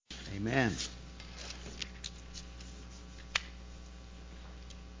Amen.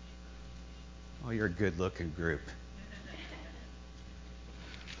 Oh, you're a good-looking group.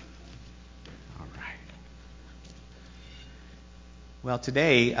 All right. Well,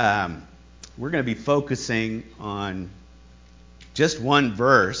 today we're going to be focusing on just one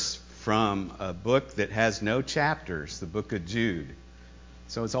verse from a book that has no chapters, the book of Jude.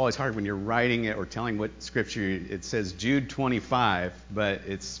 So it's always hard when you're writing it or telling what scripture. It says Jude 25, but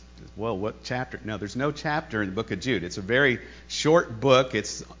it's, well, what chapter? No, there's no chapter in the book of Jude. It's a very short book.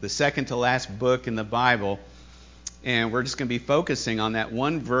 It's the second to last book in the Bible. And we're just going to be focusing on that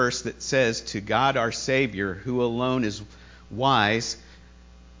one verse that says, "To God our Savior, who alone is wise,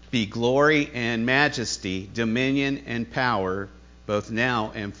 be glory and majesty, dominion and power, both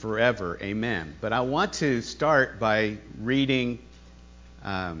now and forever. Amen." But I want to start by reading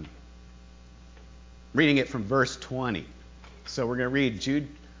it from verse 20. So we're going to read Jude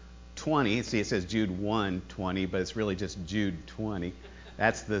 20. See, it says Jude 1:20, but it's really just Jude 20.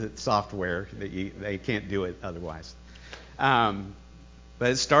 That's the software that they can't do it otherwise. But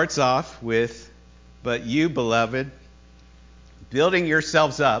it starts off with, "But you, beloved, building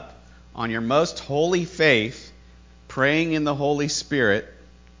yourselves up on your most holy faith, praying in the Holy Spirit,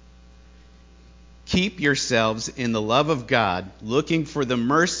 keep yourselves in the love of God, looking for the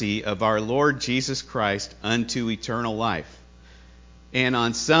mercy of our Lord Jesus Christ unto eternal life. And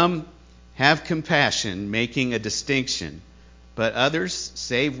on some have compassion, making a distinction, but others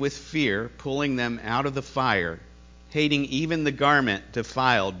save with fear, pulling them out of the fire, hating even the garment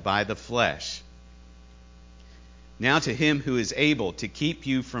defiled by the flesh. Now to him who is able to keep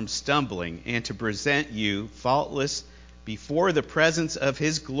you from stumbling and to present you faultless before the presence of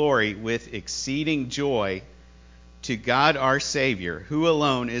his glory with exceeding joy, to God our Savior, who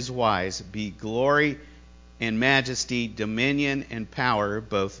alone is wise, be glory and majesty, dominion and power,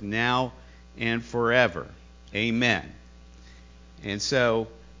 both now and forever. Amen." And so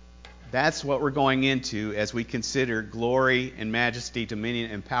that's what we're going into as we consider glory and majesty,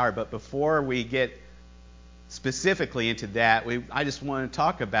 dominion and power. But before we get specifically into that, I just want to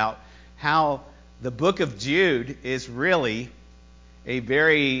talk about how the book of Jude is really a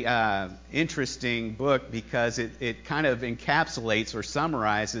very interesting book, because it kind of encapsulates or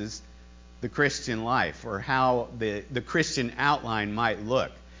summarizes the Christian life, or how the Christian outline might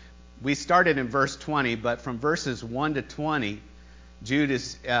look. We started in verse 20, but from verses 1 to 20, Jude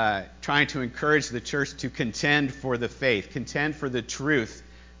is trying to encourage the church to contend for the faith, contend for the truth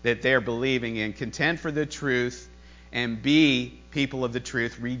that they're believing in, contend for the truth and be people of the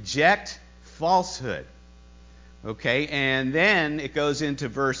truth, reject falsehood. Okay, and then it goes into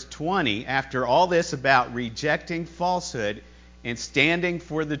verse 20. After all this about rejecting falsehood and standing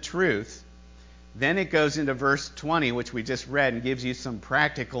for the truth, then it goes into verse 20, which we just read, and gives you some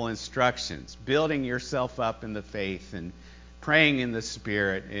practical instructions, building yourself up in the faith and praying in the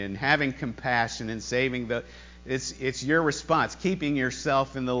Spirit and having compassion and saving the... It's your response, keeping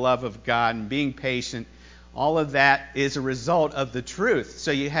yourself in the love of God and being patient. All of that is a result of the truth.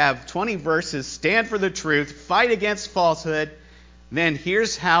 So you have 20 verses, stand for the truth, fight against falsehood. Then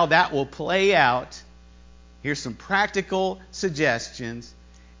here's how that will play out. Here's some practical suggestions.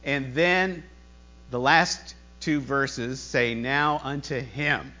 And then the last two verses say, "Now unto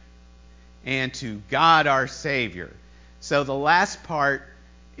him and to God our Savior." So the last part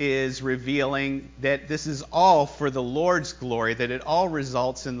is revealing that this is all for the Lord's glory, that it all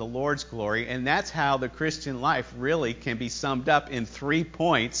results in the Lord's glory. And that's how the Christian life really can be summed up in 3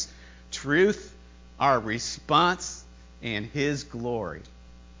 points: truth, our response, and his glory.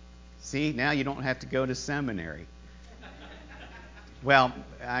 See, now you don't have to go to seminary. Well,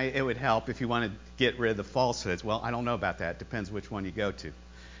 it would help if you want to get rid of the falsehoods. Well, I don't know about that. Depends which one you go to.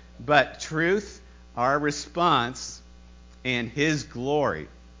 But truth, our response, and his glory.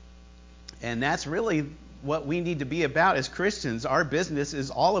 And that's really what we need to be about as Christians. Our business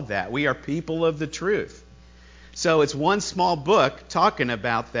is all of that. We are people of the truth. So it's one small book talking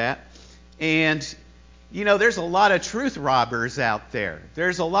about that. And, you know, there's a lot of truth robbers out there.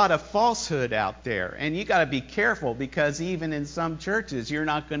 There's a lot of falsehood out there. And you got to be careful, because even in some churches, you're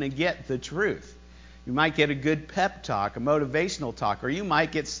not going to get the truth. You might get a good pep talk, a motivational talk, or you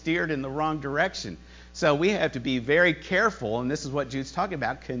might get steered in the wrong direction. So we have to be very careful, and this is what Jude's talking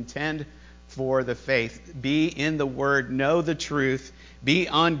about: contend for the faith. Be in the Word, know the truth, be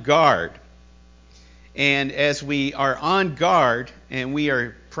on guard. And as we are on guard and we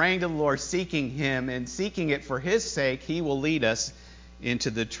are praying to the Lord, seeking him and seeking it for his sake, he will lead us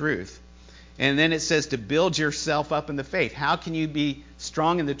into the truth. And then it says to build yourself up in the faith. How can you be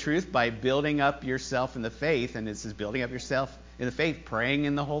strong in the truth? By building up yourself in the faith. And it says building up yourself in the faith, praying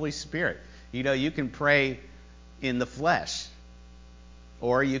in the Holy Spirit. You can pray in the flesh,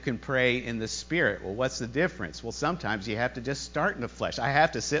 or you can pray in the Spirit. Well, what's the difference? Well, sometimes you have to just start in the flesh. I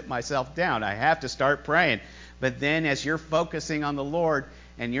have to sit myself down. I have to start praying. But then as you're focusing on the Lord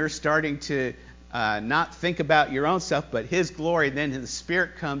and you're starting to not think about your own stuff, but His glory, then the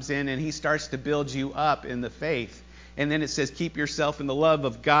Spirit comes in and He starts to build you up in the faith. And then it says, keep yourself in the love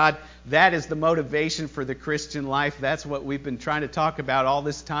of God. That is the motivation for the Christian life. That's what we've been trying to talk about all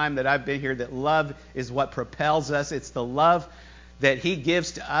this time that I've been here, that love is what propels us. It's the love that He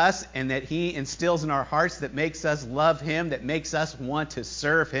gives to us and that He instills in our hearts that makes us love Him, that makes us want to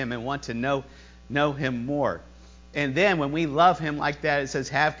serve Him and want to know Him more. And then when we love Him like that, it says,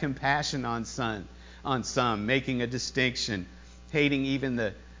 have compassion on some, making a distinction, hating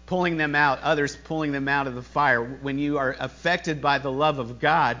even pulling them out, others pulling them out of the fire. When you are affected by the love of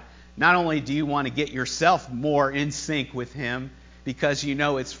God, not only do you want to get yourself more in sync with Him because you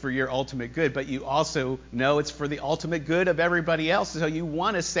know it's for your ultimate good, but you also know it's for the ultimate good of everybody else. So you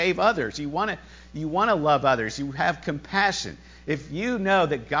want to save others. You want to love others. You have compassion. If you know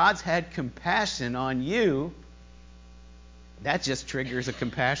that God's had compassion on you, that just triggers a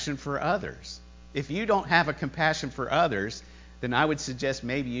compassion for others. If you don't have a compassion for others, then I would suggest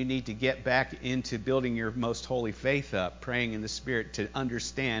maybe you need to get back into building your most holy faith up, praying in the Spirit to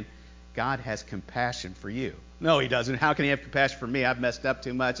understand God has compassion for you. No, He doesn't. How can He have compassion for me? I've messed up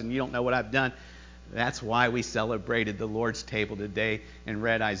too much and you don't know what I've done. That's why we celebrated the Lord's table today and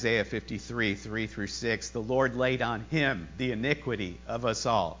read Isaiah 53, 3-6. The Lord laid on Him the iniquity of us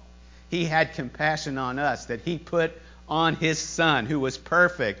all. He had compassion on us, that He put on His Son, who was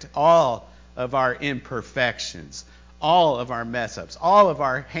perfect, all of our imperfections, all of our mess-ups, all of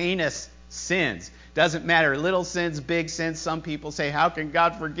our heinous sins. Doesn't matter, little sins, big sins. Some people say, how can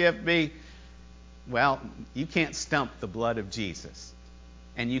God forgive me? Well, you can't stump the blood of Jesus.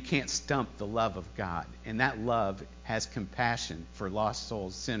 And you can't stump the love of God. And that love has compassion for lost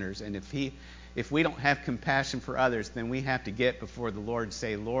souls, sinners. And if we don't have compassion for others, then we have to get before the Lord and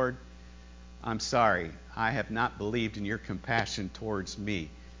say, Lord, I'm sorry. I have not believed in your compassion towards me.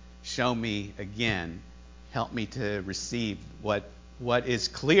 Show me again. Help me to receive what is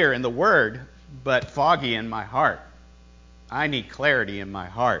clear in the Word, but foggy in my heart. I need clarity in my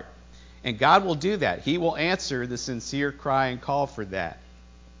heart. And God will do that. He will answer the sincere cry and call for that.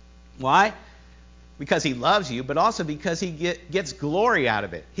 Why? Because He loves you, but also because He gets glory out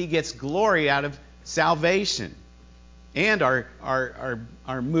of it. He gets glory out of salvation and our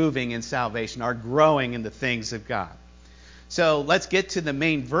moving in salvation, our growing in the things of God. So let's get to the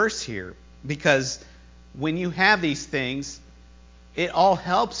main verse here, because when you have these things, it all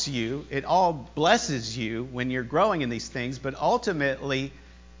helps you, it all blesses you when you're growing in these things, but ultimately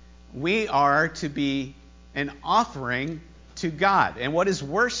we are to be an offering to God. And what is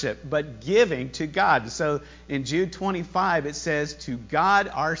worship but giving to God? So in Jude 25 it says, to God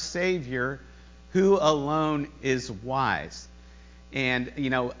our Savior, who alone is wise. And,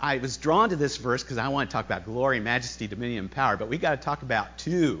 I was drawn to this verse because I want to talk about glory, majesty, dominion, and power, but we got to talk about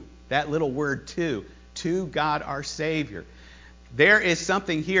to, that little word to God our Savior. There is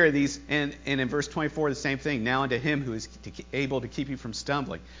something here, and in verse 24, the same thing. Now unto Him who is able to keep you from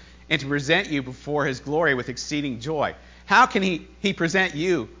stumbling, and to present you before His glory with exceeding joy. How can He present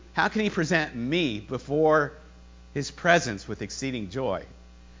you? How can He present me before His presence with exceeding joy?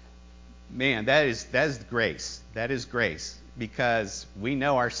 Man, that is grace. That is grace. Because we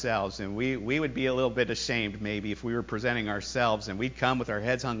know ourselves, and we would be a little bit ashamed maybe if we were presenting ourselves and we'd come with our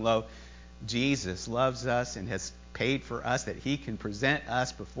heads hung low. Jesus loves us and has paid for us that He can present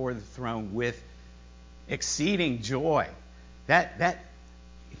us before the throne with exceeding joy. That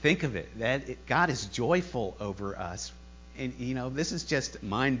think of it. God is joyful over us. And, this is just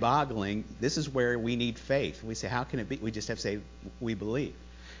mind-boggling. This is where we need faith. We say, how can it be? We just have to say, we believe.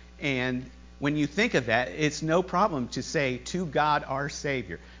 And when you think of that, it's no problem to say, to God our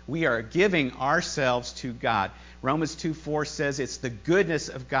Savior. We are giving ourselves to God. Romans 2:4 says it's the goodness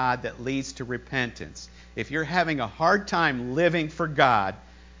of God that leads to repentance. If you're having a hard time living for God,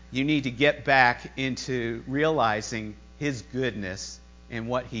 you need to get back into realizing His goodness and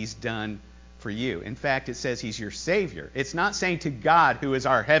what He's done for you. In fact, it says He's your Savior. It's not saying to God, who is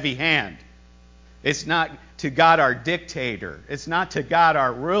our heavy hand. It's not to God our dictator. It's not to God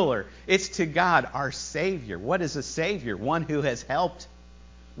our ruler. It's to God our Savior. What is a Savior? One who has helped,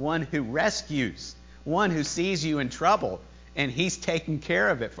 one who rescues, one who sees you in trouble, and He's taking care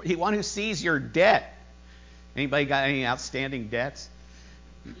of it. One who sees your debt. Anybody got any outstanding debts?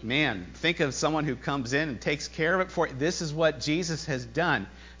 Man, think of someone who comes in and takes care of it for you. This is what Jesus has done.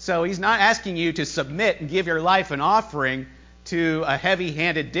 So He's not asking you to submit and give your life an offering to a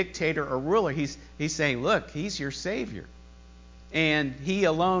heavy-handed dictator or ruler. He's saying, look, he's your Savior. And he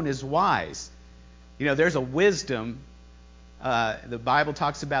alone is wise. You know, there's a wisdom. The Bible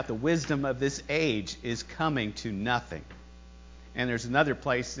talks about the wisdom of this age is coming to nothing. And there's another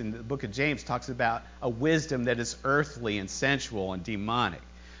place in the book of James talks about a wisdom that is earthly and sensual and demonic.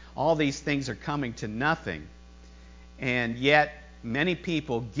 All these things are coming to nothing. And yet, many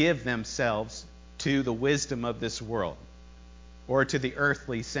people give themselves to the wisdom of this world, or to the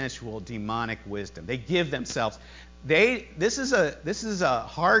earthly, sensual, demonic wisdom. They give themselves. This is a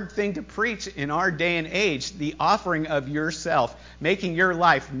hard thing to preach in our day and age, the offering of yourself, making your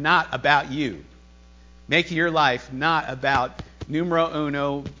life not about you. Making your life not about numero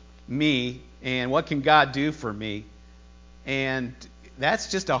uno, me, and what can God do for me. And that's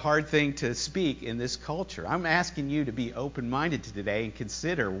just a hard thing to speak in this culture. I'm asking you to be open-minded today and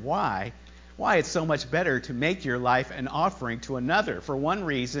consider why it's so much better to make your life an offering to another. For one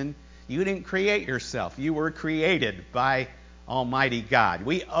reason, you didn't create yourself. You were created by Almighty God.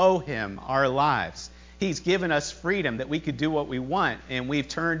 We owe Him our lives. He's given us freedom that we could do what we want, and we've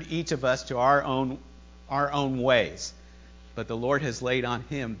turned each of us to our own ways. But the Lord has laid on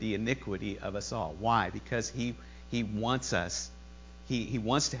Him the iniquity of us all. Why? Because He wants us. He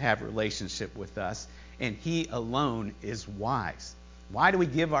wants to have a relationship with us, and He alone is wise. Why do we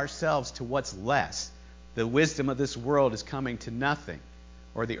give ourselves to what's less? The wisdom of this world is coming to nothing,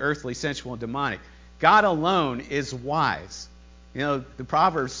 or the earthly, sensual, and demonic. God alone is wise. You know, the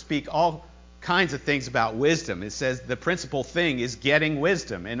Proverbs speak all kinds of things about wisdom. It says the principal thing is getting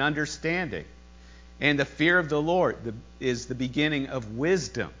wisdom and understanding. And the fear of the Lord is the beginning of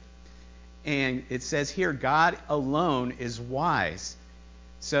wisdom. And it says here, God alone is wise.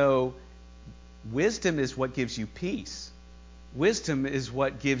 So wisdom is what gives you peace. Wisdom is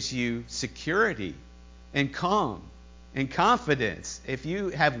what gives you security and calm and confidence. If you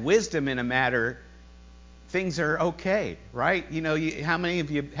have wisdom in a matter, things are okay, right? You know, how many of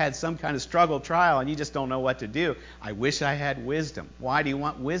you had some kind of struggle, trial, and you just don't know what to do? I wish I had wisdom. Why do you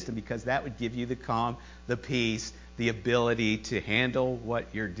want wisdom? Because that would give you the calm, the peace, the ability to handle what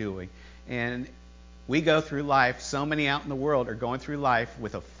you're doing. And we go through life, so many out in the world are going through life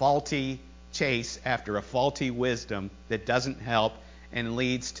with a faulty chase after a faulty wisdom that doesn't help and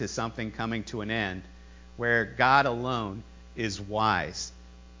leads to something coming to an end, where God alone is wise.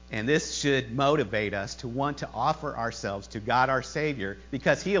 And this should motivate us to want to offer ourselves to God our Savior,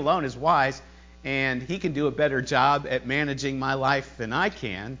 because He alone is wise, and He can do a better job at managing my life than I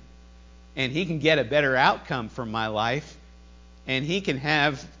can, and He can get a better outcome from my life, and He can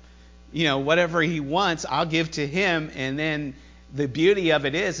have, you know, whatever He wants, I'll give to Him. And then the beauty of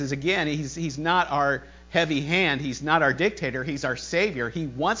it is again, He's not our heavy hand. He's not our dictator. He's our Savior. He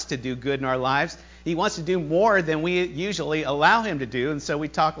wants to do good in our lives. He wants to do more than we usually allow Him to do. And so we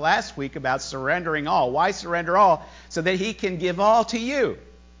talked last week about surrendering all. Why surrender all? So that He can give all to you.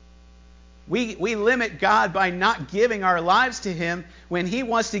 We limit God by not giving our lives to Him when He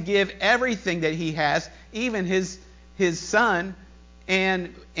wants to give everything that He has, even His Son,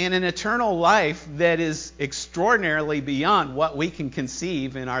 and an eternal life that is extraordinarily beyond what we can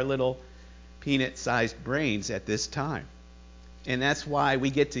conceive in our little peanut-sized brains at this time. And that's why we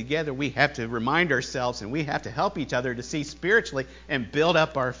get together. We have to remind ourselves, and we have to help each other to see spiritually and build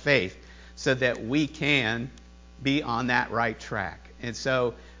up our faith so that we can be on that right track. And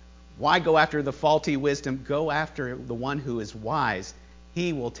so why go after the faulty wisdom? Go after the one who is wise.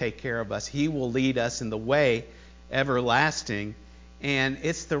 He will take care of us. He will lead us in the way everlasting. And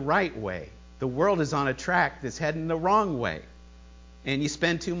it's the right way. The world is on a track that's heading the wrong way. And you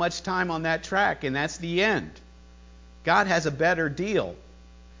spend too much time on that track, and that's the end. God has a better deal,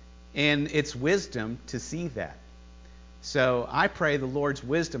 and it's wisdom to see that. So I pray the Lord's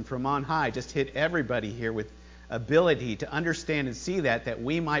wisdom from on high just hit everybody here with ability to understand and see that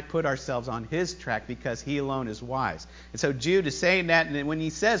we might put ourselves on His track, because He alone is wise. And so Jude is saying that, and when he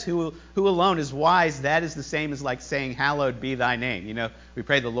says who alone is wise, that is the same as like saying, hallowed be thy name. You know, we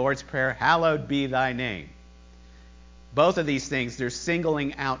pray the Lord's Prayer, hallowed be thy name. Both of these things, they're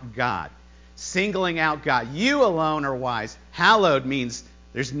singling out God. Singling out God. You alone are wise. Hallowed means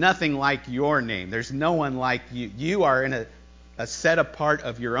there's nothing like your name. There's no one like you. You are in a set apart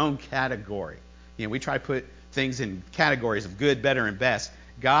of your own category. You know, we try to put things in categories of good, better, and best.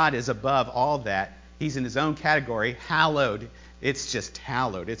 God is above all that. He's in His own category. Hallowed. It's just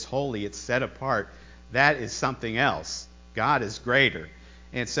hallowed. It's holy. It's set apart. That is something else. God is greater.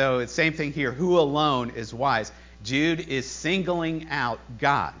 And so it's the same thing here. Who alone is wise? Jude is singling out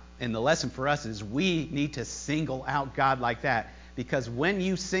God. And the lesson for us is we need to single out God like that. Because when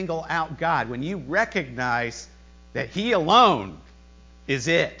you single out God, when you recognize that He alone is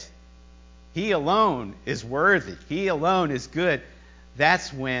it. He alone is worthy. He alone is good.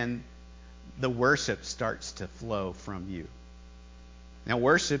 That's when the worship starts to flow from you. Now,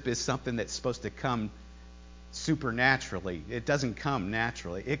 worship is something that's supposed to come supernaturally. It doesn't come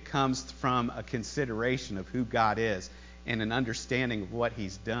naturally. It comes from a consideration of who God is and an understanding of what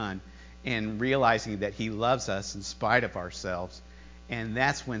He's done and realizing that He loves us in spite of ourselves. And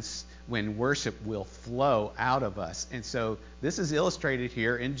that's when worship will flow out of us. And so this is illustrated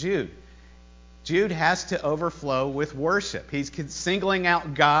here in Jude. Jude has to overflow with worship. He's singling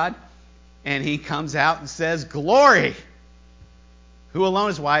out God, and he comes out and says, "Glory! Who alone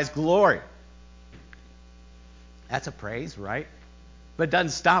is wise? Glory!" That's a praise, right? But it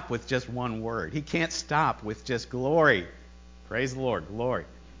doesn't stop with just one word. He can't stop with just glory. Praise the Lord, glory.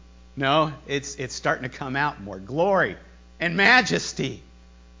 No, it's starting to come out more. Glory and majesty.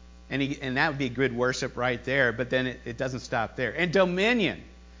 And that would be good worship right there, but then it doesn't stop there. And dominion.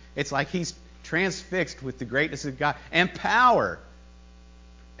 It's like he's transfixed with the greatness of God. And power.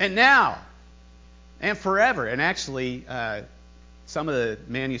 And now. And forever. And actually, some of the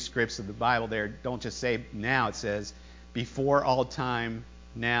manuscripts of the Bible there don't just say now. It says before all time,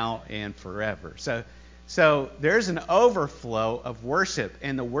 now, and forever. So there's an overflow of worship.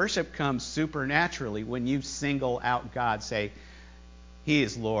 And the worship comes supernaturally when you single out God. Say, He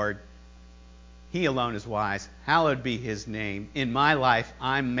is Lord. He alone is wise. Hallowed be His name. In my life,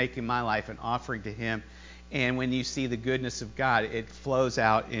 I'm making my life an offering to Him. And when you see the goodness of God, it flows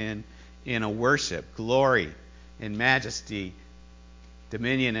out in a worship, glory and majesty,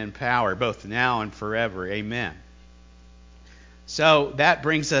 dominion and power, both now and forever. Amen. So that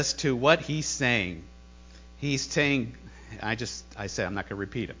brings us to what he's saying. He's saying, I said I'm not going to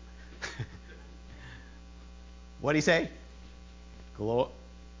repeat him. What did he say?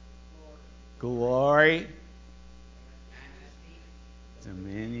 Glory,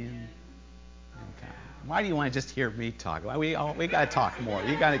 dominion, and power. Why do you want to just hear me talk? We got to talk more.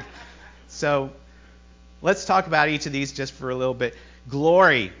 So let's talk about each of these just for a little bit.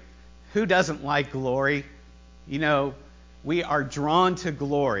 Glory. Who doesn't like glory? You know, we are drawn to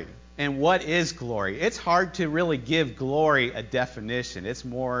glory. And what is glory? It's hard to really give glory a definition. It's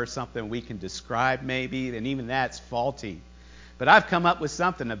more something we can describe maybe, and even that's faulty. But I've come up with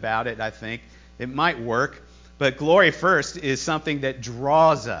something about it, I think. It might work. But glory first is something that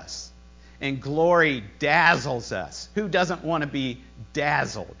draws us. And glory dazzles us. Who doesn't want to be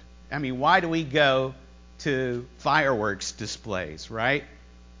dazzled? I mean, why do we go to fireworks displays, right?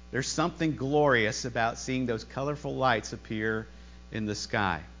 There's something glorious about seeing those colorful lights appear in the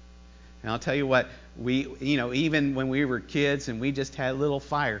sky. And I'll tell you what, even when we were kids and we just had a little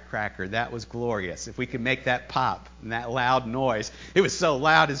firecracker, that was glorious. If we could make that pop and that loud noise, it was so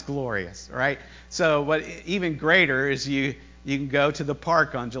loud it's glorious, right? So what even greater is you can go to the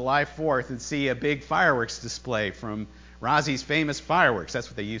park on July 4th and see a big fireworks display from Rozzie's Famous Fireworks. That's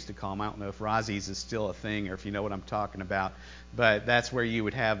what they used to call them. I don't know if Rozzie's is still a thing or if you know what I'm talking about. But that's where you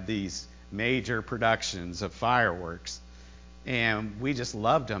would have these major productions of fireworks. And we just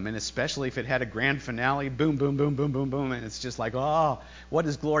loved them. And especially if it had a grand finale, boom, boom, boom, boom, boom, boom. And it's just like, oh, what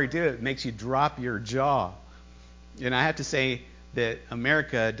does glory do? It makes you drop your jaw. And I have to say that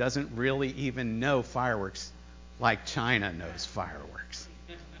America doesn't really even know fireworks like China knows fireworks.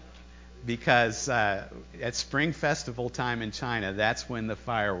 Because at Spring Festival time in China, that's when the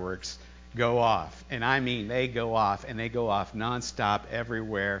fireworks go off. And I mean, they go off, and they go off nonstop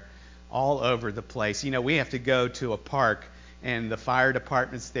everywhere, all over the place. You know, we have to go to a park, and the fire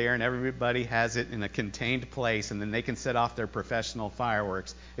department's there, and everybody has it in a contained place, and then they can set off their professional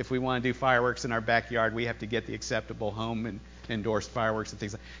fireworks. If we want to do fireworks in our backyard, we have to get the acceptable home and endorsed fireworks and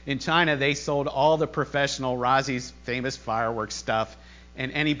things like that. In China, they sold all the professional Rozzie's Famous Fireworks stuff,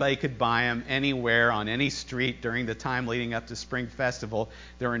 and anybody could buy them anywhere on any street during the time leading up to Spring Festival.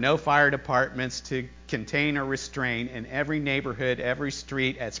 There were no fire departments to contain or restrain, and every neighborhood, every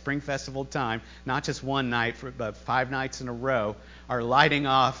street at Spring Festival time, not just one night, but 5 nights in a row, are lighting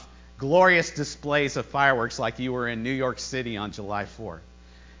off glorious displays of fireworks like you were in New York City on July 4th.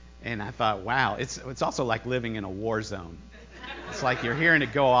 And I thought, wow, it's also like living in a war zone. It's like you're hearing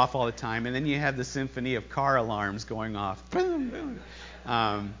it go off all the time, and then you have the symphony of car alarms going off. Boom, boom.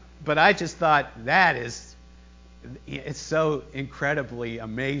 But I just thought it's so incredibly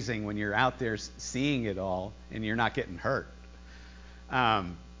amazing when you're out there seeing it all and you're not getting hurt.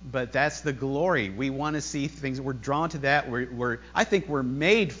 But that's the glory. We want to see things. We're drawn to that. I think we're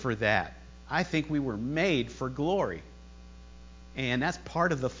made for that. I think we were made for glory. And that's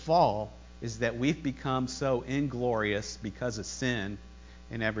part of the fall, is that we've become so inglorious because of sin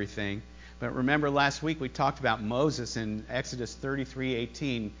and everything. But remember last week we talked about Moses in Exodus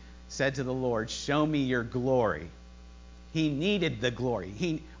 33:18 said to the Lord, "Show me your glory." He needed the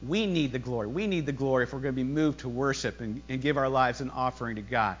glory. We need the glory. We need the glory if we're going to be moved to worship and give our lives an offering to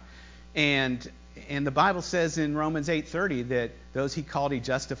God. And the Bible says in Romans 8:30 that those he called, he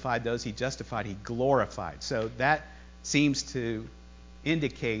justified. Those he justified, he glorified. So that seems to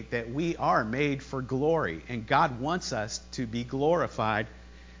indicate that we are made for glory, and God wants us to be glorified.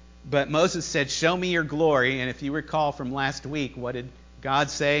 But Moses said, "Show me your glory." And if you recall from last week, what did God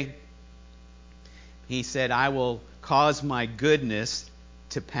say? He said, "I will cause my goodness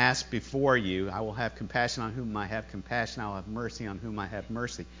to pass before you. I will have compassion on whom I have compassion. I will have mercy on whom I have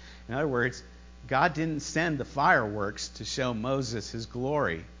mercy." In other words, God didn't send the fireworks to show Moses his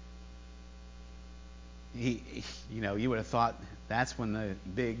glory. You would have thought that's when the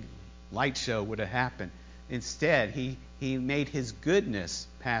big light show would have happened. Instead, he made his goodness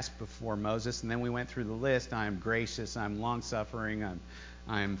pass before Moses, and then we went through the list. I am gracious, I'm long-suffering,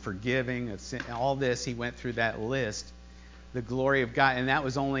 I'm forgiving, all this. He went through that list, the glory of God, and that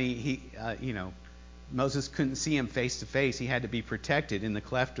was only Moses couldn't see him face to face. He had to be protected in the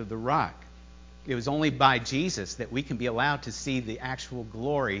cleft of the rock. It was only by Jesus that we can be allowed to see the actual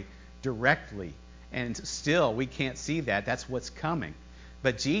glory directly, and still we can't see that. That's what's coming.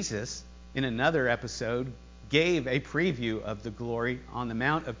 But Jesus, in another episode, gave a preview of the glory on the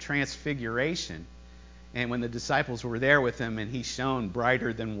Mount of Transfiguration. And when the disciples were there with him, and he shone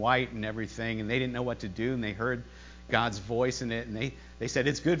brighter than white and everything, and they didn't know what to do, and they heard God's voice in it, and they said,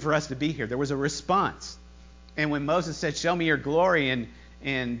 "It's good for us to be here." There was a response. And when Moses said, "Show me your glory,"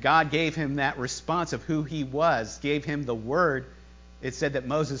 and God gave him that response of who he was, gave him the word, it said that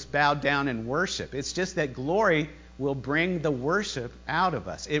Moses bowed down in worship. It's just that glory will bring the worship out of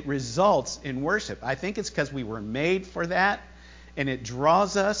us. It results in worship. I think it's because we were made for that, and it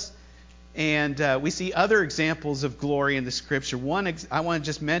draws us. And we see other examples of glory in the Scripture. One I want to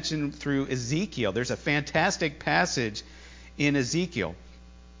just mention through Ezekiel. There's a fantastic passage in Ezekiel.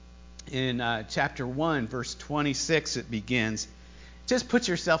 In chapter 1, verse 26, it begins. Just put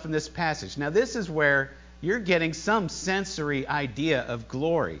yourself in this passage. Now, this is where you're getting some sensory idea of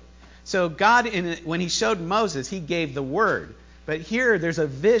glory. So God, when he showed Moses, he gave the word. But here there's a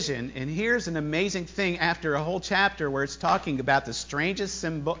vision, and here's an amazing thing after a whole chapter where it's talking about the strangest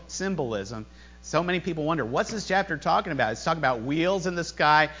symbolism. So many people wonder, what's this chapter talking about? It's talking about wheels in the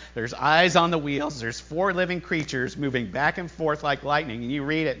sky. There's eyes on the wheels. There's 4 living creatures moving back and forth like lightning. And you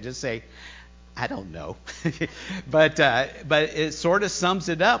read it and just say, I don't know. but it sort of sums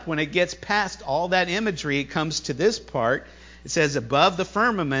it up. When it gets past all that imagery, it comes to this part. It says, above the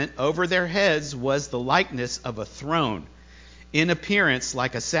firmament over their heads was the likeness of a throne, in appearance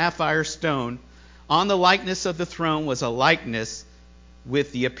like a sapphire stone. On the likeness of the throne was a likeness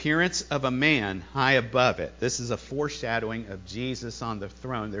with the appearance of a man high above it. This is a foreshadowing of Jesus on the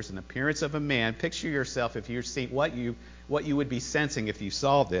throne. There's an appearance of a man. Picture yourself if you're seeing what you would be sensing if you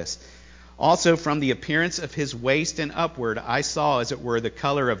saw this. Also from the appearance of his waist and upward, I saw, as it were, the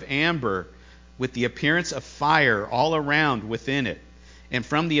color of amber, with the appearance of fire all around within it. And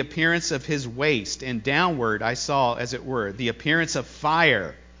from the appearance of his waist and downward, I saw, as it were, the appearance of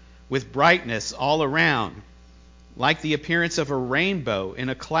fire, with brightness all around, like the appearance of a rainbow in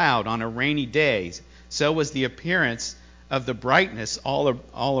a cloud on a rainy day. So was the appearance of the brightness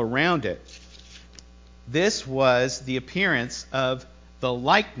all around it. This was the appearance of the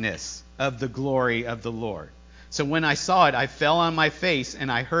likeness of the glory of the Lord. So when I saw it, I fell on my face, and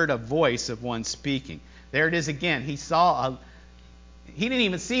I heard a voice of one speaking. There it is again. He didn't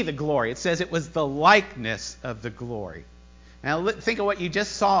even see the glory. It says it was the likeness of the glory. Now think of what you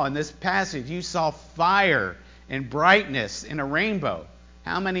just saw in this passage. You saw fire and brightness in a rainbow.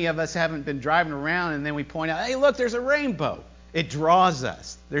 How many of us haven't been driving around and then we point out, hey, look, there's a rainbow. It draws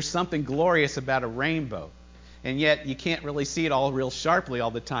us. There's something glorious about a rainbow. And yet you can't really see it all real sharply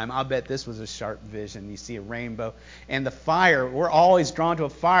all the time. I'll bet this was a sharp vision. You see a rainbow. And the fire, we're always drawn to a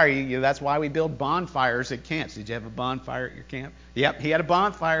fire. That's why we build bonfires at camps. Did you have a bonfire at your camp? Yep, he had a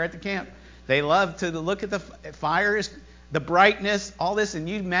bonfire at the camp. They love to look at the fires, the brightness, all this. And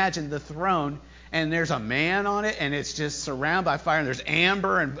you imagine the throne, and there's a man on it, and it's just surrounded by fire. And there's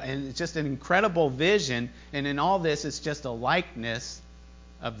amber, and it's just an incredible vision. And in all this, it's just a likeness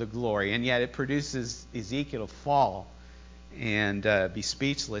of the glory, and yet it produces Ezekiel to fall and be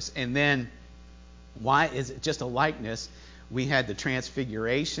speechless. And then, why is it just a likeness? We had the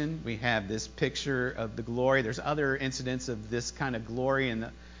transfiguration. We have this picture of the glory. There's other incidents of this kind of glory in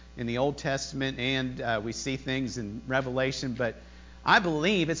the Old Testament, and we see things in Revelation. But I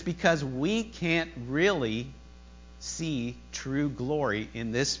believe it's because we can't really see true glory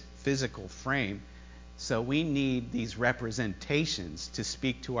in this physical frame. So we need these representations to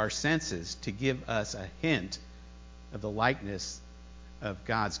speak to our senses, to give us a hint of the likeness of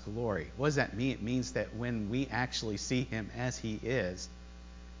God's glory. What does that mean? It means that when we actually see him as he is,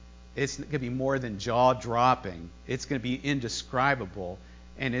 it's going to be more than jaw-dropping. It's going to be indescribable,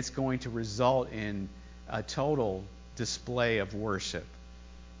 and it's going to result in a total display of worship.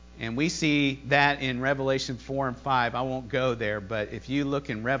 And we see that in Revelation 4 and 5. I won't go there, but if you look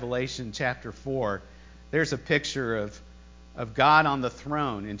in Revelation chapter 4, there's a picture of God on the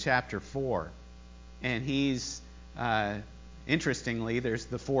throne in chapter 4. And he's, interestingly, there's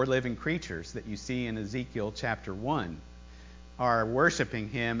the 4 living creatures that you see in Ezekiel chapter 1 are worshiping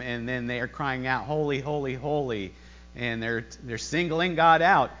him, and then they are crying out, holy, holy, holy. And they're singling God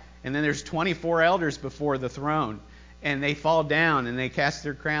out. And then there's 24 elders before the throne. And they fall down and they cast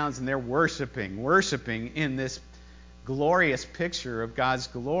their crowns and they're worshiping in this glorious picture of God's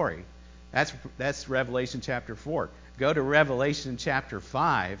glory. That's Revelation chapter 4. Go to Revelation chapter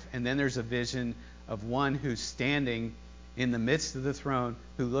 5, and then there's a vision of one who's standing in the midst of the throne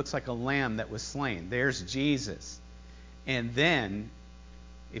who looks like a lamb that was slain. There's Jesus. And then,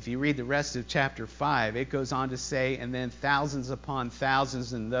 if you read the rest of chapter 5, it goes on to say, and then thousands upon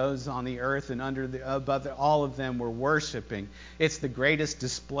thousands, and those on the earth and above all of them were worshiping. It's the greatest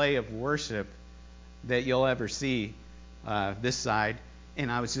display of worship that you'll ever see this side.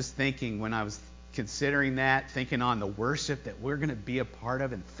 And I was just thinking, when I was considering that, thinking on the worship that we're going to be a part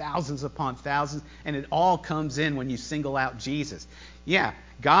of, and thousands upon thousands, and it all comes in when you single out Jesus. Yeah,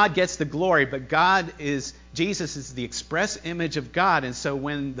 God gets the glory, but Jesus is the express image of God. And so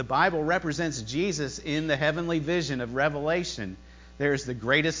when the Bible represents Jesus in the heavenly vision of Revelation, there's the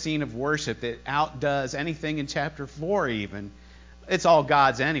greatest scene of worship that outdoes anything in chapter 4 even. It's all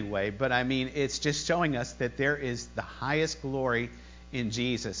God's anyway, but I mean, it's just showing us that there is the highest glory in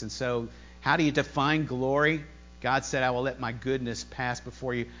Jesus. And so how do you define glory? God said, I will let my goodness pass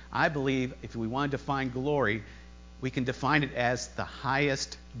before you. I believe if we want to define glory, we can define it as the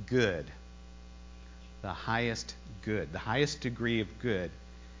highest good. The highest good. The highest degree of good.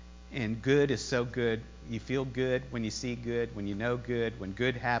 And good is so good. You feel good when you see good, when you know good, when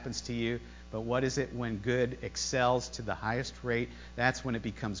good happens to you. But what is it when good excels to the highest rate? That's when it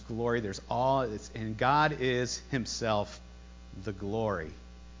becomes glory. And God is himself the glory.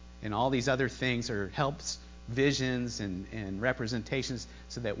 And all these other things are helps, visions, and representations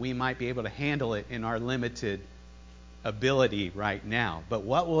so that we might be able to handle it in our limited ability right now. But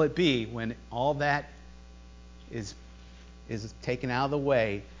what will it be when all that is taken out of the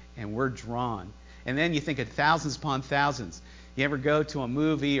way and we're drawn? And then you think of thousands upon thousands. You ever go to a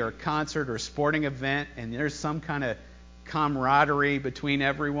movie or a concert or a sporting event and there's some kind of camaraderie between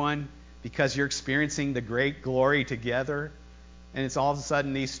everyone because you're experiencing the great glory together? And it's all of a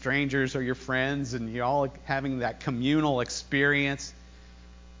sudden these strangers are your friends and you're all having that communal experience.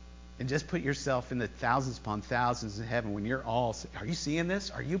 And just put yourself in the thousands upon thousands in heaven when you're all, are you seeing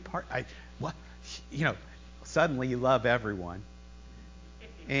this? Are you part? What? Suddenly you love everyone.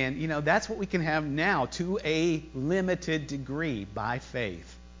 And, that's what we can have now to a limited degree by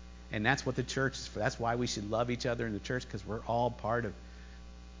faith. And that's what the church is for. That's why we should love each other in the church, because we're all part of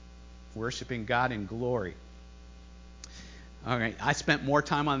worshiping God in glory. All right, I spent more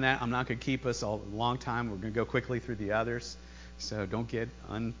time on that. I'm not going to keep us a long time. We're going to go quickly through the others. So don't get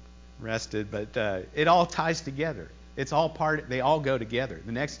unrested. But it all ties together. It's all they all go together.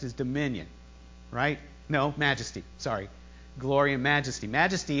 The next is dominion, right? No, majesty. Sorry. Glory and majesty.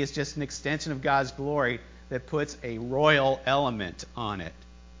 Majesty is just an extension of God's glory that puts a royal element on it.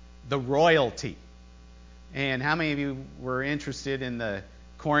 The royalty. And how many of you were interested in the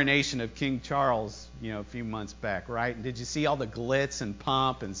coronation of King Charles, a few months back, right? And did you see all the glitz and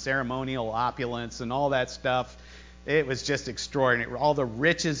pomp and ceremonial opulence and all that stuff? It was just extraordinary. All the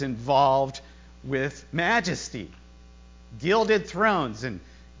riches involved with majesty. Gilded thrones and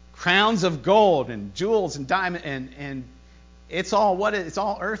crowns of gold and jewels and diamond and it's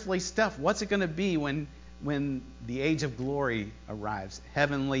all earthly stuff. What's it going to be when the age of glory arrives?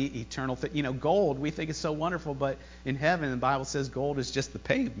 Heavenly, eternal. Gold, we think is so wonderful, but in heaven, the Bible says gold is just the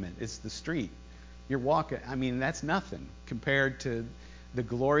pavement. It's the street. You're walking. That's nothing compared to the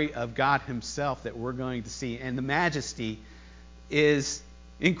glory of God himself that we're going to see. And the majesty is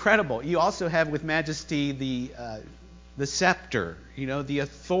incredible. You also have with majesty the scepter, the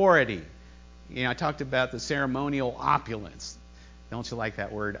authority. I talked about the ceremonial opulence. Don't you like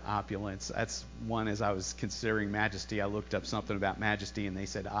that word, opulence? That's one, as I was considering majesty, I looked up something about majesty, and they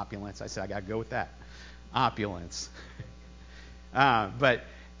said opulence. I said, I got to go with that. Opulence. But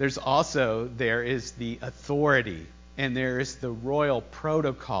there is the authority. and there is the royal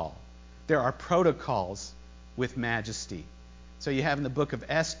protocol. There are protocols with majesty. So you have in the book of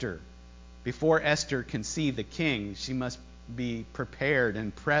Esther, before Esther can see the king, she must be prepared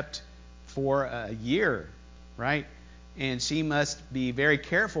and prepped for a year, right? And she must be very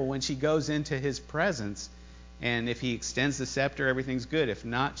careful when she goes into his presence. And if he extends the scepter, everything's good. If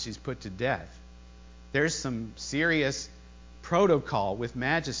not, she's put to death. There's some serious protocol with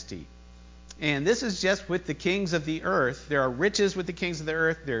majesty. And this is just with the kings of the earth. There are riches with the kings of the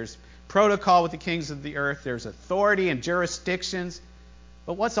earth. There's protocol with the kings of the earth. There's authority and jurisdictions.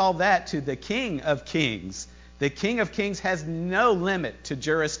 But what's all that to the King of Kings? The King of Kings has no limit to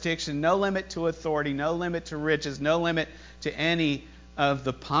jurisdiction, no limit to authority, no limit to riches, no limit to any of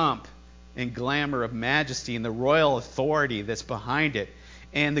the pomp and glamour of majesty and the royal authority that's behind it.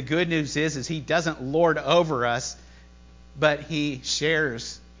 And the good news is he doesn't lord over us, but he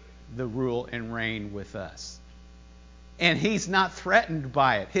shares the rule and reign with us. And he's not threatened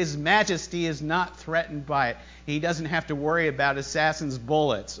by it. His majesty is not threatened by it. He doesn't have to worry about assassins'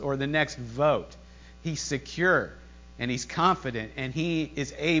 bullets or the next vote. He's secure and he's confident and he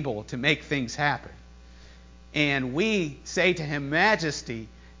is able to make things happen. And we say to him, Majesty,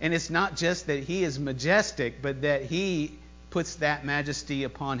 and it's not just that he is majestic, but that he puts that majesty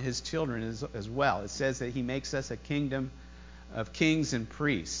upon his children as well. It says that he makes us a kingdom of kings and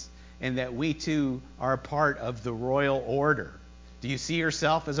priests, and that we too are a part of the royal order. Do you see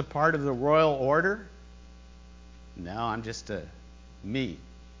yourself as a part of the royal order? No, I'm just a me.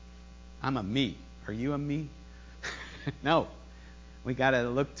 I'm a me. Are you a me? No. We got to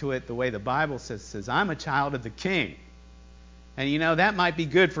look to it the way the Bible says, I'm a child of the King. And you know, that might be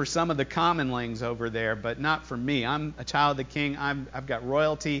good for some of the commonlings over there, but not for me. I'm a child of the King. I've got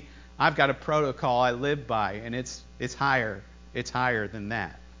royalty. I've got a protocol I live by, and it's higher. It's higher than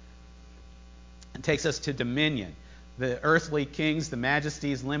that. It takes us to dominion. The earthly kings, the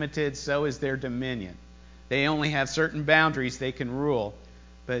majesty is limited, so is their dominion. They only have certain boundaries they can rule.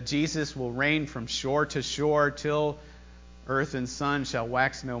 But Jesus will reign from shore to shore till earth and sun shall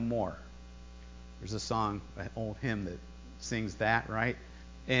wax no more. There's a song, an old hymn that sings that, right?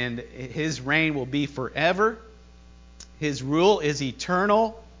 And his reign will be forever. His rule is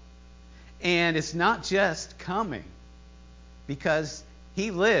eternal. And it's not just coming, because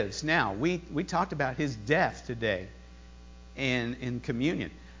he lives now. We talked about his death today and in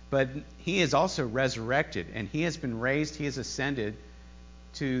communion. But he is also resurrected, and he has been raised. He has ascended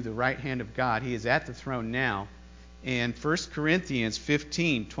to the right hand of God. He is at the throne now. And 1 Corinthians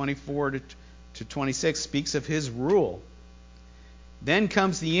 15, 24 to 26 speaks of his rule. Then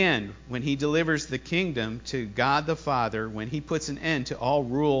comes the end, when he delivers the kingdom to God the Father, when he puts an end to all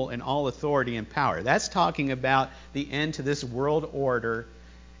rule and all authority and power. That's talking about the end to this world order.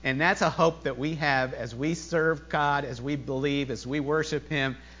 And that's a hope that we have as we serve God, as we believe, as we worship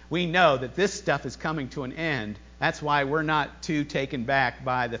him. We know that this stuff is coming to an end. That's why we're not too taken back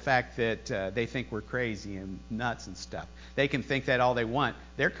by the fact that they think we're crazy and nuts and stuff. They can think that all they want.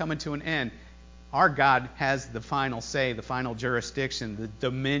 They're coming to an end. Our God has the final say, the final jurisdiction, the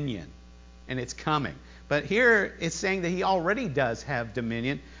dominion, and it's coming. But here it's saying that he already does have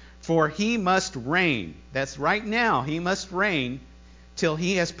dominion, for he must reign. That's right now. He must reign till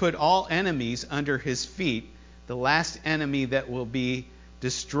he has put all enemies under his feet. The last enemy that will be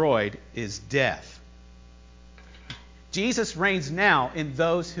destroyed is death. Jesus reigns now in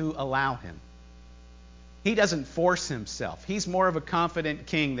those who allow him. He doesn't force himself. He's more of a confident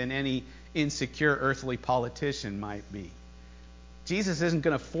king than any insecure earthly politician might be. Jesus isn't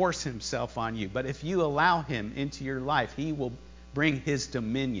going to force himself on you, but if you allow him into your life, he will bring his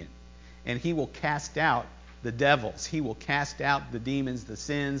dominion, and he will cast out the devils. He will cast out the demons, the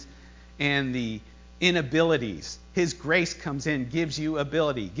sins, and the inabilities. His grace comes in, gives you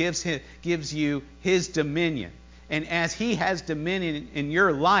ability, gives you his dominion. And as he has dominion in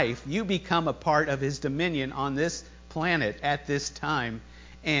your life, you become a part of his dominion on this planet at this time.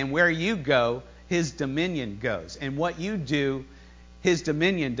 And where you go, his dominion goes. And what you do, his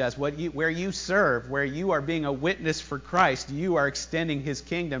dominion does. Where you serve, where you are being a witness for Christ, you are extending his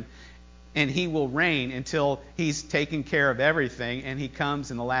kingdom. And he will reign until he's taken care of everything. And he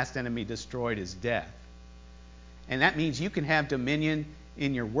comes, and the last enemy destroyed is death. And that means you can have dominion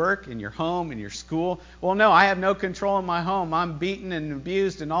in your work, in your home, in your school. Well, no, I have no control in my home. I'm beaten and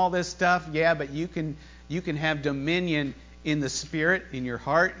abused and all this stuff. Yeah, but you can have dominion in the spirit, in your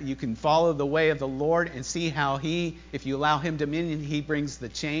heart. You can follow the way of the Lord and see how if you allow him dominion, he brings the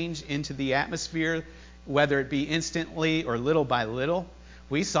change into the atmosphere, whether it be instantly or little by little.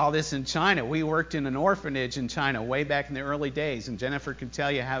 We saw this in China. We worked in an orphanage in China way back in the early days, and Jennifer can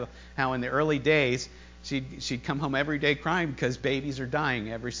tell you how in the early days She'd come home every day crying because babies are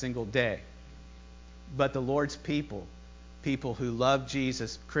dying every single day. But the Lord's people who loved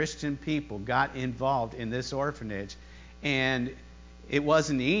Jesus, Christian people, got involved in this orphanage. And it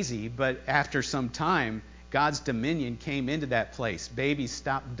wasn't easy, but after some time, God's dominion came into that place. Babies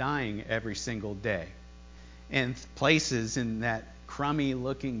stopped dying every single day. And places in that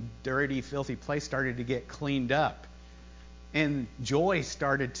crummy-looking, dirty, filthy place started to get cleaned up. And joy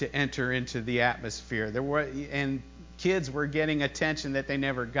started to enter into the atmosphere. And kids were getting attention that they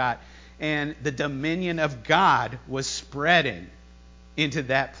never got. And the dominion of God was spreading into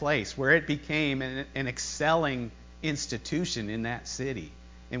that place where it became an excelling institution in that city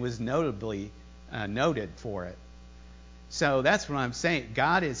and was notably noted for it. So that's what I'm saying.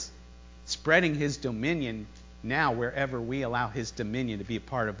 God is spreading his dominion now wherever we allow his dominion to be a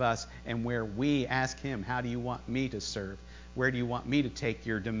part of us, and where we ask him, how do you want me to serve? Where do you want me to take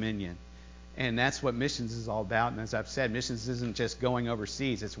your dominion? And that's what missions is all about. And as I've said, missions isn't just going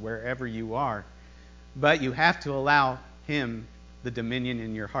overseas. It's wherever you are. But you have to allow him the dominion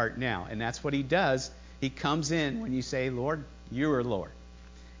in your heart now. And that's what he does. He comes in when you say, Lord, you are Lord.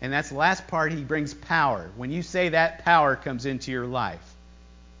 And that's the last part. He brings power. When you say that, power comes into your life.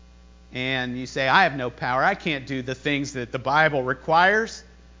 And you say, I have no power. I can't do the things that the Bible requires.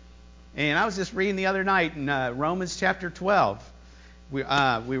 And I was just reading the other night in Romans chapter 12. We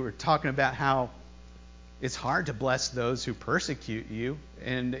were talking about how it's hard to bless those who persecute you.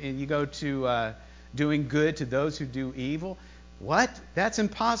 And you go to doing good to those who do evil. What? That's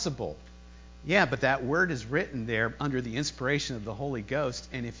impossible. Yeah, but that word is written there under the inspiration of the Holy Ghost.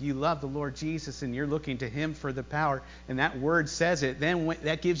 And if you love the Lord Jesus and you're looking to him for the power, and that word says it, then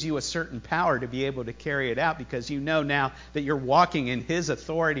that gives you a certain power to be able to carry it out, because you know now that you're walking in his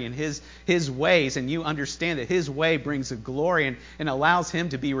authority and his ways, and you understand that his way brings a glory and allows him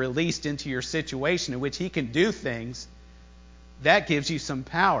to be released into your situation in which he can do things. That gives you some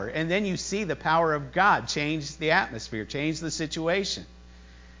power. And then you see the power of God change the atmosphere, change the situation.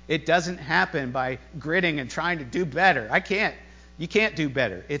 It doesn't happen by gritting and trying to do better. You can't do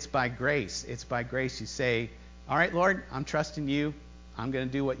better. It's by grace. It's by grace you say, all right, Lord, I'm trusting you. I'm going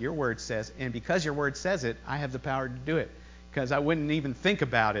to do what your word says. And because your word says it, I have the power to do it. Because I wouldn't even think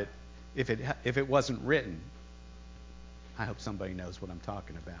about it if it wasn't written. I hope somebody knows what I'm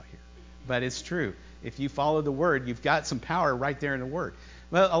talking about here. But it's true. If you follow the word, you've got some power right there in the word.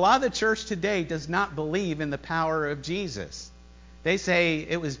 Well, a lot of the church today does not believe in the power of Jesus. They say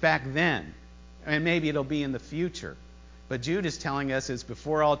it was back then, and maybe it'll be in the future. But Jude is telling us it's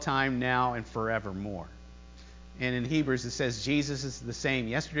before all time, now, and forevermore. And in Hebrews it says Jesus is the same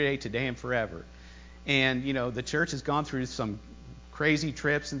yesterday, today, and forever. And, the church has gone through some crazy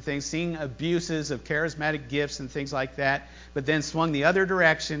trips and things, seeing abuses of charismatic gifts and things like that, but then swung the other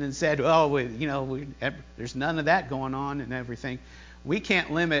direction and said, there's none of that going on and everything. We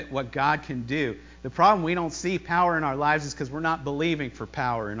can't limit what God can do. The problem we don't see power in our lives is because we're not believing for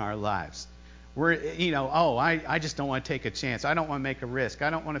power in our lives. I just don't want to take a chance. I don't want to make a risk. I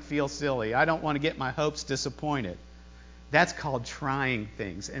don't want to feel silly. I don't want to get my hopes disappointed. That's called trying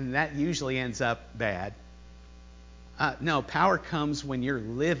things, and that usually ends up bad. No, power comes when you're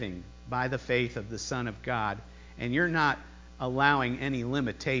living by the faith of the Son of God, and you're not allowing any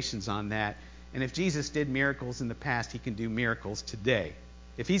limitations on that. And if Jesus did miracles in the past, he can do miracles today.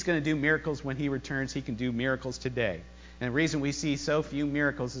 If he's going to do miracles when he returns, he can do miracles today. And the reason we see so few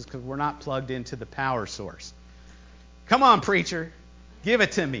miracles is because we're not plugged into the power source. Come on, preacher. Give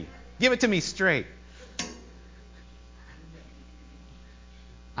it to me. Give it to me straight.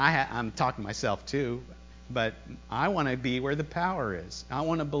 I'm talking to myself too, but I want to be where the power is. I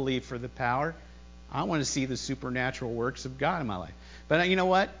want to believe for the power. I want to see the supernatural works of God in my life. But you know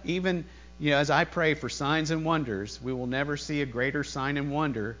what? Even as I pray for signs and wonders, we will never see a greater sign and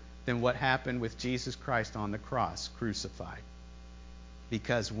wonder than what happened with Jesus Christ on the cross, crucified.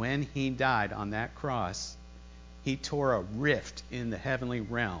 Because when he died on that cross, he tore a rift in the heavenly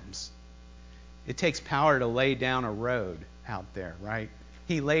realms. It takes power to lay down a road out there, right?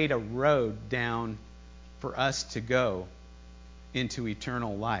 He laid a road down for us to go into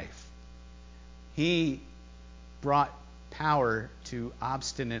eternal life. He brought power to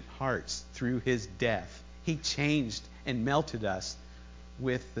obstinate hearts through his death. He changed and melted us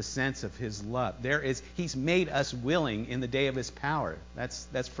with the sense of his love. He's made us willing in the day of his power.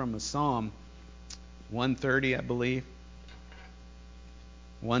 That's from Psalm 130, I believe.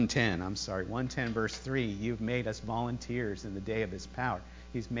 110 verse 3. You've made us volunteers in the day of his power.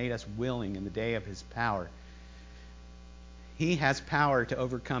 He's made us willing in the day of his power. He has power to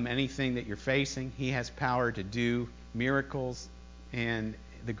overcome anything that you're facing. He has power to do miracles. And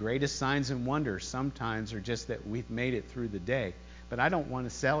the greatest signs and wonders sometimes are just that we've made it through the day. But I don't want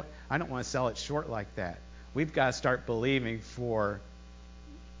to sell it short like that. We've got to start believing for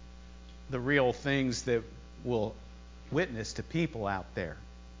the real things that will witness to people out there.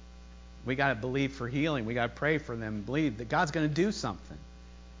 We got to believe for healing. We got to pray for them and believe that God's going to do something.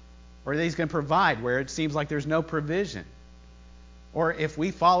 Or that He's going to provide where it seems like there's no provision. Or if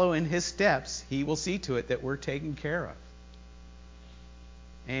we follow in His steps, He will see to it that we're taken care of.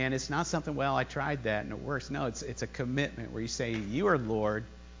 And it's not something, well, I tried that and it works. No, it's a commitment where you say, you are Lord,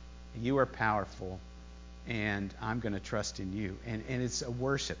 you are powerful, and I'm going to trust in you. And it's a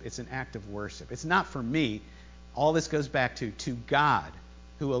worship. It's an act of worship. It's not for me. All this goes back to God,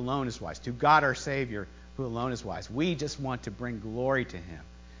 who alone is wise. To God our Savior, who alone is wise. We just want to bring glory to Him.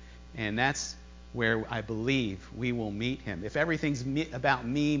 And that's where I believe we will meet Him. If everything's about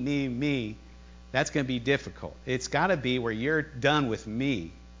me, that's going to be difficult. It's got to be where you're done with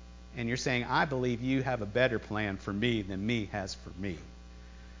me and you're saying, I believe you have a better plan for me than me has for me.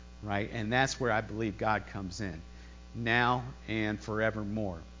 Right? And that's where I believe God comes in, now and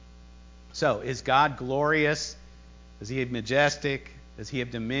forevermore. So, is God glorious? Does He have majestic? Does He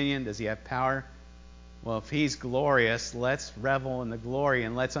have dominion? Does He have power? Well, if He's glorious, let's revel in the glory,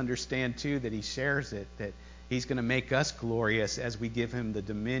 and let's understand too that He shares it, that He's going to make us glorious as we give Him the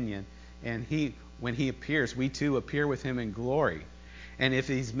dominion. And when He appears, we too appear with Him in glory. And if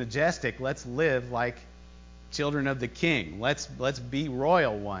He's majestic, let's live like children of the King. Let's be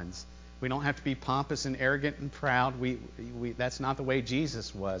royal ones. We don't have to be pompous and arrogant and proud. That's not the way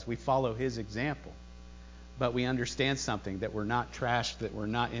Jesus was. We follow His example. But we understand something, that we're not trash, that we're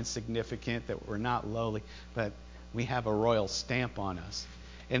not insignificant, that we're not lowly, but we have a royal stamp on us.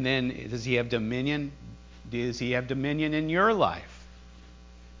 And then, does He have dominion? Does He have dominion in your life?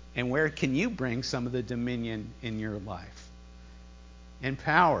 And where can you bring some of the dominion in your life? And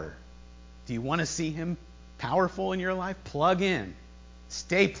power. Do you want to see Him powerful in your life? Plug in.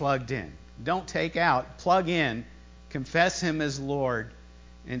 Stay plugged in. Don't take out. Plug in. Confess Him as Lord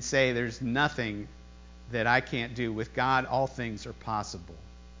and say, there's nothing that I can't do. With God, all things are possible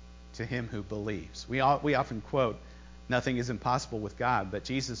to him who believes. We often quote, nothing is impossible with God, but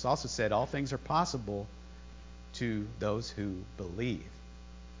Jesus also said all things are possible to those who believe.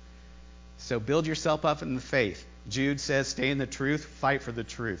 So build yourself up in the faith. Jude says, stay in the truth, fight for the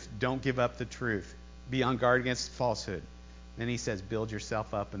truth. Don't give up the truth. Be on guard against falsehood. Then he says, build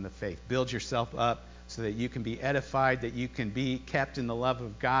yourself up in the faith. Build yourself up so that you can be edified, that you can be kept in the love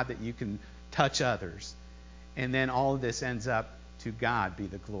of God, that you can touch others. And then all of this ends up to God be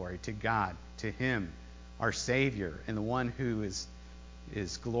the glory, to God, to him, our Savior, and the one who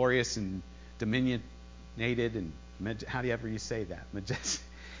is glorious and dominionated, and how do you ever say that? Majestic.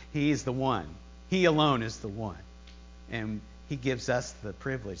 He is the one. He alone is the one. And he gives us the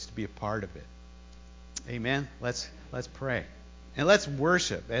privilege to be a part of it. Amen. Let's pray. And let's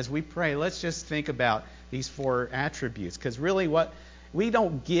worship. As we pray, let's just think about these four attributes. Because really we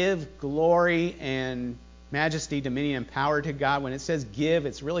don't give glory and majesty, dominion, and power to God. When it says give,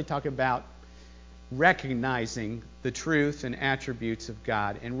 it's really talking about recognizing the truth and attributes of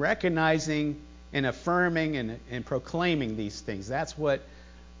God. And recognizing and affirming and proclaiming these things. That's what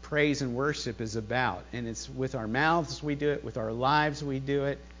praise and worship is about. And it's with our mouths we do it, with our lives we do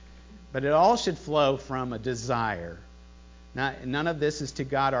it. But it all should flow from a desire. None of this is to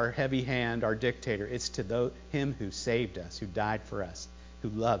God, our heavy hand, our dictator. It's to him who saved us, who died for us, who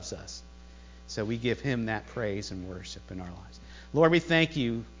loves us. So we give him that praise and worship in our lives. Lord, we thank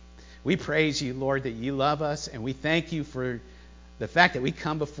you. We praise you, Lord, that you love us. And we thank you for the fact that we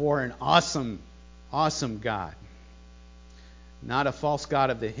come before an awesome, awesome God. Not a false god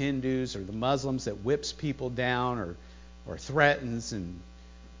of the Hindus or the Muslims that whips people down or threatens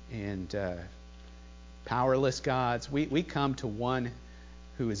and powerless gods. We come to one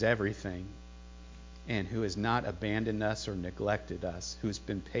who is everything and who has not abandoned us or neglected us, who's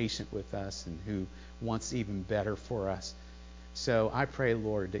been patient with us and who wants even better for us. So I pray,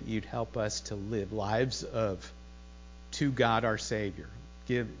 Lord, that you'd help us to live lives to God our Savior.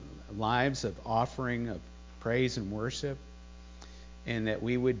 Give lives of offering of praise and worship, and that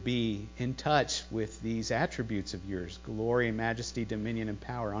we would be in touch with these attributes of yours, glory, majesty, dominion, and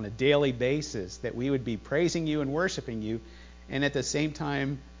power, on a daily basis, that we would be praising you and worshiping you, and at the same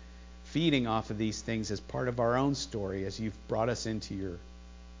time feeding off of these things as part of our own story as you've brought us into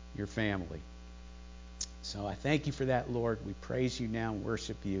your family. So I thank you for that, Lord. We praise you now and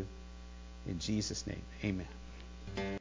worship you. In Jesus' name, amen.